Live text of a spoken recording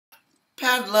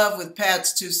Pat Love with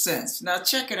Pat's 2 cents. Now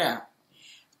check it out.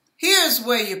 Here's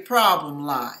where your problem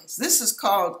lies. This is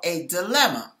called a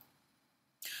dilemma.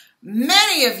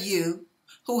 Many of you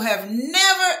who have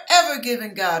never ever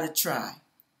given God a try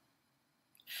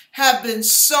have been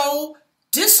so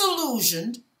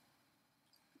disillusioned,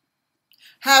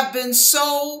 have been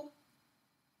so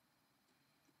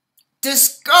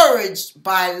discouraged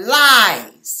by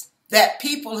lies that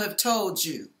people have told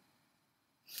you.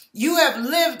 You have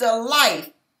lived a life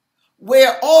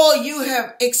where all you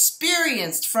have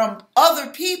experienced from other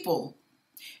people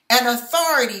and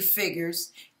authority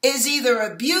figures is either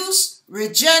abuse,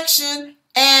 rejection,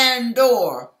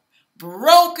 and/or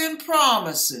broken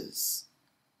promises.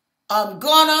 I'm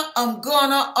gonna,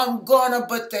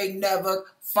 but they never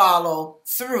follow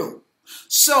through.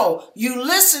 So you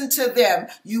listen to them,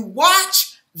 you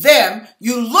watch them,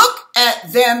 you look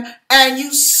at them, and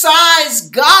you size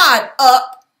God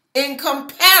up in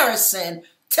comparison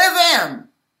to them.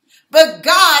 But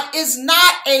God is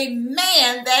not a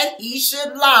man that he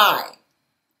should lie.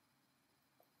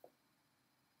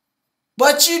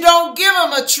 But you don't give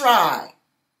him a try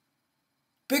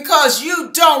because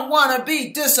you don't want to be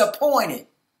disappointed.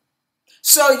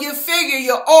 So you figure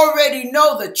you already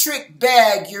know the trick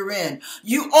bag you're in.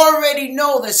 You already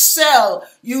know the cell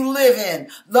you live in,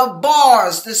 the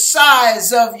bars, the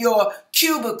size of your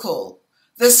cubicle,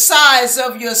 the size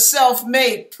of your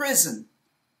self-made prison.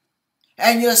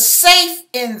 And you're safe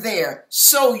in there,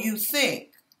 so you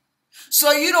think.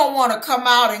 So you don't want to come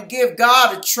out and give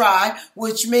God a try,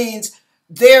 which means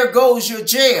there goes your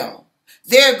jail.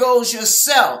 There goes your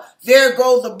cell. There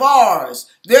go the bars.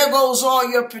 There goes all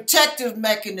your protective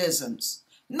mechanisms.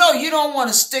 No, you don't want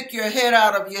to stick your head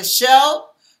out of your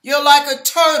shell. You're like a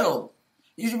turtle.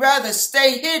 You'd rather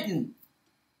stay hidden.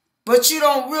 But you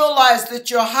don't realize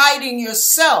that you're hiding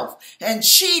yourself and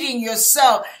cheating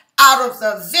yourself out of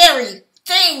the very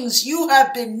things you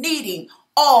have been needing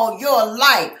all your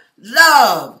life.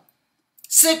 Love,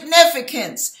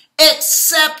 significance,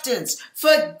 acceptance,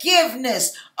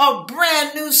 forgiveness, a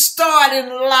brand new start in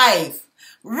life,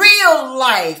 real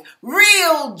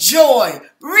joy,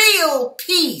 real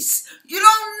peace. You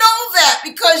don't know that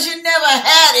because you never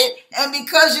had it, and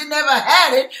because you never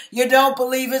had it, you don't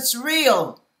believe it's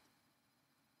real.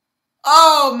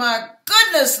 Oh my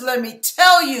goodness, let me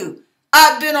tell you,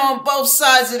 I've been on both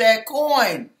sides of that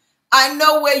coin. I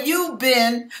know where you've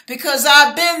been because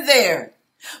I've been there.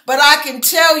 But I can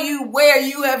tell you where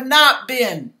you have not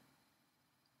been,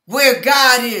 where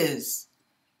God is.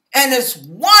 And it's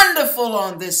wonderful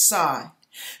on this side.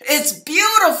 It's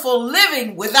beautiful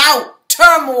living without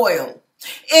turmoil.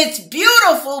 It's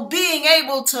beautiful being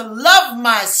able to love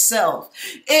myself.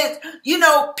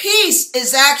 Peace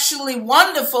is actually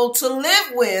wonderful to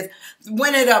live with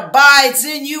when it abides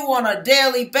in you on a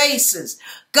daily basis.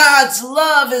 God's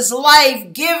love is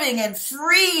life-giving and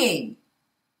freeing.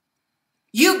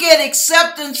 You get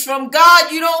acceptance from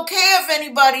God. You don't care if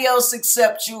anybody else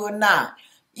accepts you or not.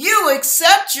 You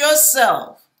accept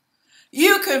yourself.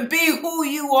 You can be who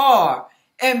you are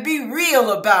and be real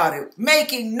about it,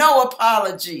 making no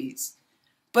apologies,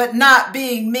 but not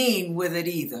being mean with it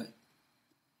either.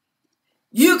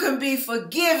 You can be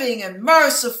forgiving and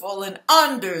merciful and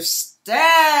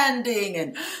understanding,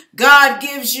 and God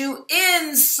gives you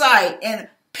insight and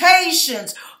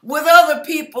patience with other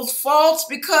people's faults,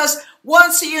 because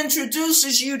once he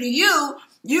introduces you to you,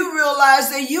 you realize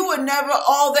that you were never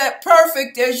all that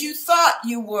perfect as you thought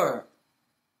you were.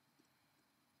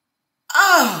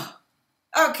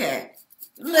 Okay.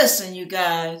 Listen, you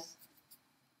guys.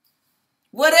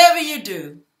 Whatever you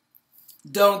do,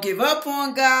 don't give up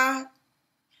on God.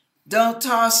 Don't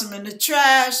toss him in the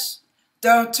trash.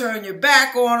 Don't turn your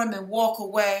back on him and walk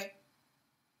away.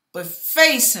 But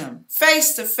face him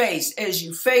face to face as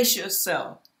you face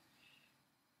yourself.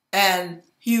 And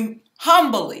you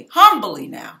humbly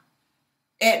now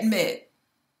admit,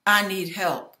 I need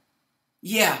help.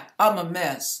 Yeah, I'm a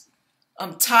mess.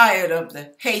 I'm tired of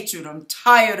the hatred. I'm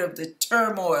tired of the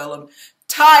turmoil. I'm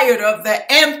tired of the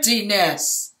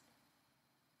emptiness.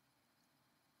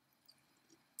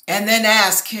 And then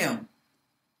ask him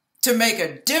to make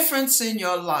a difference in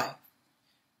your life.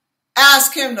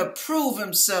 Ask him to prove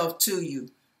himself to you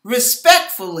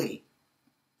respectfully.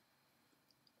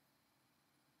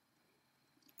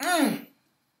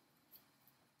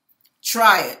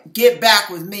 Try it. Get back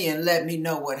with me and let me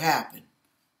know what happened.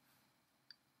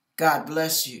 God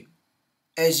bless you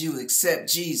as you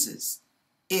accept Jesus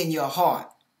in your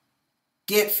heart.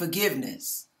 Get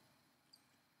forgiveness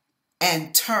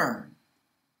and turn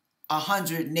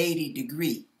 180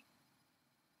 degrees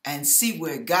and see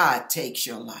where God takes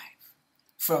your life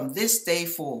from this day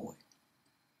forward.